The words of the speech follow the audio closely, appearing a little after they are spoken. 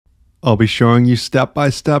I'll be showing you step by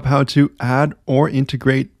step how to add or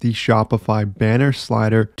integrate the Shopify banner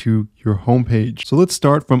slider to your homepage. So let's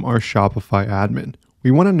start from our Shopify admin. We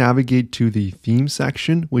want to navigate to the theme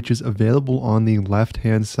section, which is available on the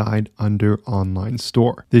left-hand side under Online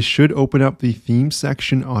Store. This should open up the theme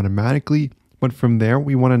section automatically, but from there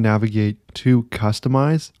we want to navigate to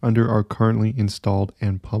Customize under our currently installed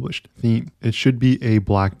and published theme. It should be a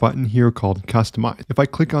black button here called Customize. If I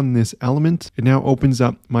click on this element, it now opens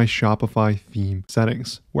up my Shopify theme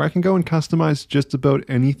settings, where I can go and customize just about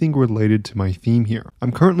anything related to my theme here.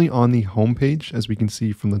 I'm currently on the home page, as we can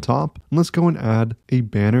see from the top, and let's go and add a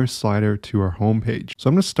banner slider to our home page. So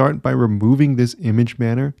I'm going to start by removing this image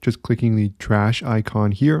banner, just clicking the trash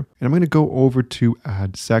icon here, and I'm going to go over to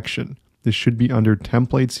Add Section. This should be under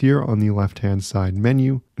Templates here on the left-hand side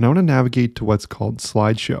menu. And I want to navigate to what's called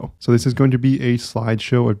Slideshow. So this is going to be a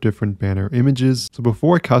slideshow of different banner images. So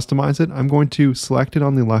before I customize it, I'm going to select it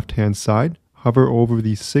on the left-hand side, hover over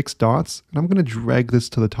these 6 dots, and I'm going to drag this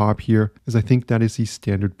to the top here, as I think that is the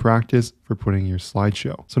standard practice for putting your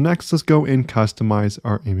slideshow. So next, let's go and customize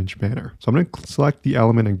our image banner. So I'm going to select the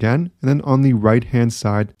element again, and then on the right-hand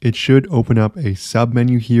side, it should open up a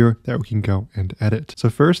sub-menu here that we can go and edit.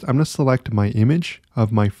 So first, I'm going to select my image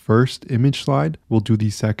of my first image slide. We'll do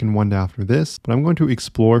the second one after this, but I'm going to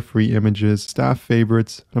explore free images, staff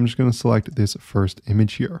favorites. I'm just going to select this first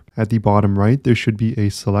image here. At the bottom right, there should be a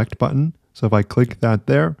select button. So if I click that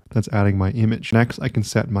there, that's adding my image. Next, I can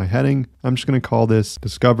set my heading. I'm just going to call this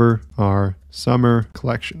Discover Our Summer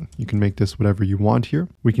Collection. You can make this whatever you want here.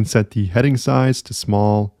 We can set the heading size to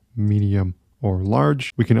small, medium, or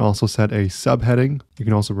large. We can also set a subheading. You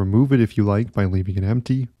can also remove it if you like by leaving it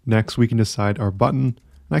empty. Next, we can decide our button.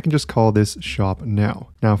 And I can just call this Shop Now.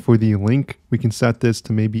 Now for the link, we can set this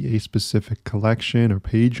to maybe a specific collection or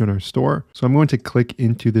page on our store. So I'm going to click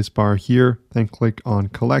into this bar here, then click on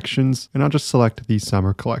Collections, and I'll just select the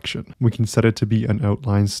Summer Collection. We can set it to be an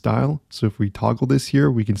outline style. So if we toggle this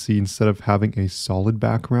here, we can see instead of having a solid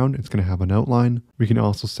background, it's going to have an outline. We can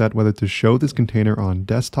also set whether to show this container on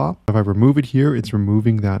desktop. If I remove it here, it's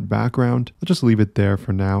removing that background. I'll just leave it there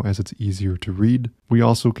for now as it's easier to read. We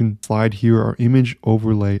also can slide here our image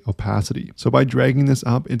overlay opacity. So by dragging this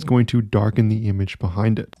up, it's going to darken the image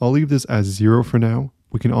behind it. I'll leave this as 0 for now.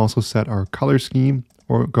 We can also set our color scheme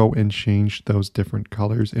or go and change those different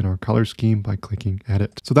colors in our color scheme by clicking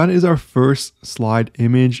edit. So that is our first slide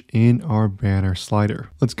image in our banner slider.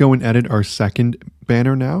 Let's go and edit our second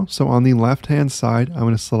banner now. So on the left-hand side, I'm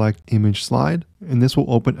going to select image slide, and this will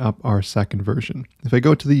open up our second version. If I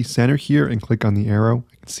go to the center here and click on the arrow,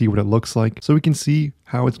 I can see what it looks like. So we can see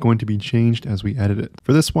how it's going to be changed as we edit it.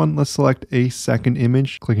 For this one, let's select a second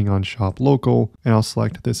image, clicking on Shop Local, and I'll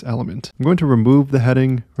select this element. I'm going to remove the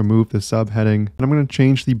heading, remove the subheading, and I'm going to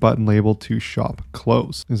change the button label to Shop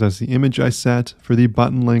Close, as that's the image I set. For the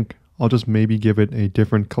button link, I'll just maybe give it a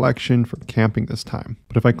different collection for camping this time.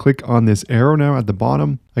 But if I click on this arrow now at the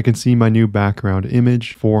bottom, I can see my new background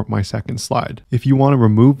image for my second slide. If you want to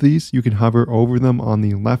remove these, you can hover over them on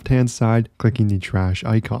the left-hand side, clicking the trash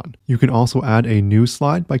icon. You can also add a new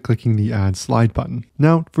slide by clicking the Add Slide button.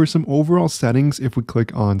 Now, for some overall settings, if we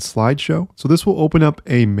click on Slideshow, so this will open up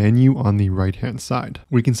a menu on the right-hand side.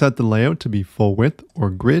 We can set the layout to be full width or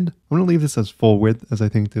grid. I'm going to leave this as full width as I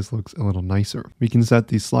think this looks a little nicer. We can set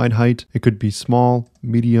the slide height. It could be small,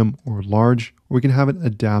 medium, or large, or we can have it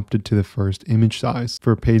adapted to the first image size.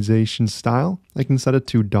 For pagination style, I can set it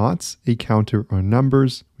to dots, a counter, or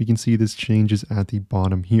numbers. We can see this changes at the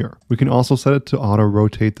bottom here. We can also set it to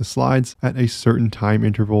auto-rotate the slides at a certain time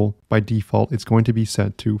interval. By default, it's going to be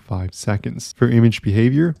set to 5 seconds. For image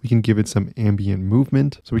behavior, we can give it some ambient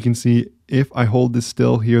movement. So we can see if I hold this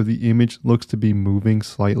still here, the image looks to be moving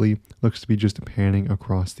slightly, looks to be just panning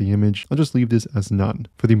across the image. I'll just leave this as none.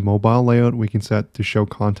 For the mobile layout, we can set to show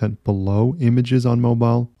content below images on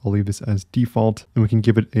mobile. I'll leave this as default, and we can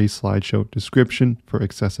give it a slideshow description for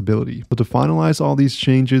accessibility. So to finalize all these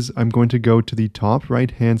changes, I'm going to go to the top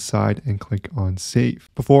right-hand side and click on Save.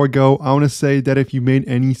 Before I go, I want to say that if you made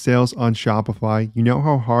any sales on Shopify, you know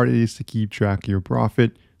how hard it is to keep track of your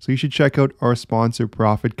profit. So you should check out our sponsor,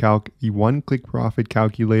 Profit Calc, the one-click profit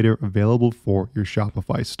calculator available for your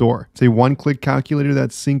Shopify store. It's a one-click calculator that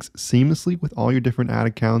syncs seamlessly with all your different ad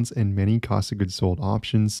accounts and many cost of goods sold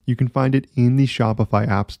options. You can find it in the Shopify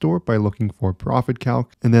App Store by looking for Profit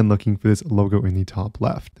Calc and then looking for this logo in the top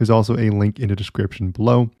left. There's also a link in the description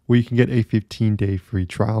below where you can get a 15-day free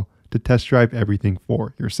trial to test drive everything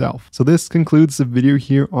for yourself. So this concludes the video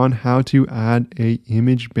here on how to add a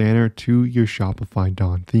image banner to your Shopify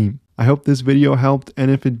Dawn theme. I hope this video helped, and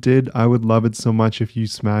if it did, I would love it so much if you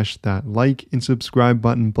smash that like and subscribe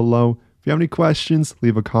button below If you have any questions,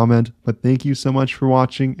 leave a comment. But thank you so much for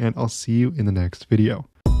watching, and I'll see you in the next video.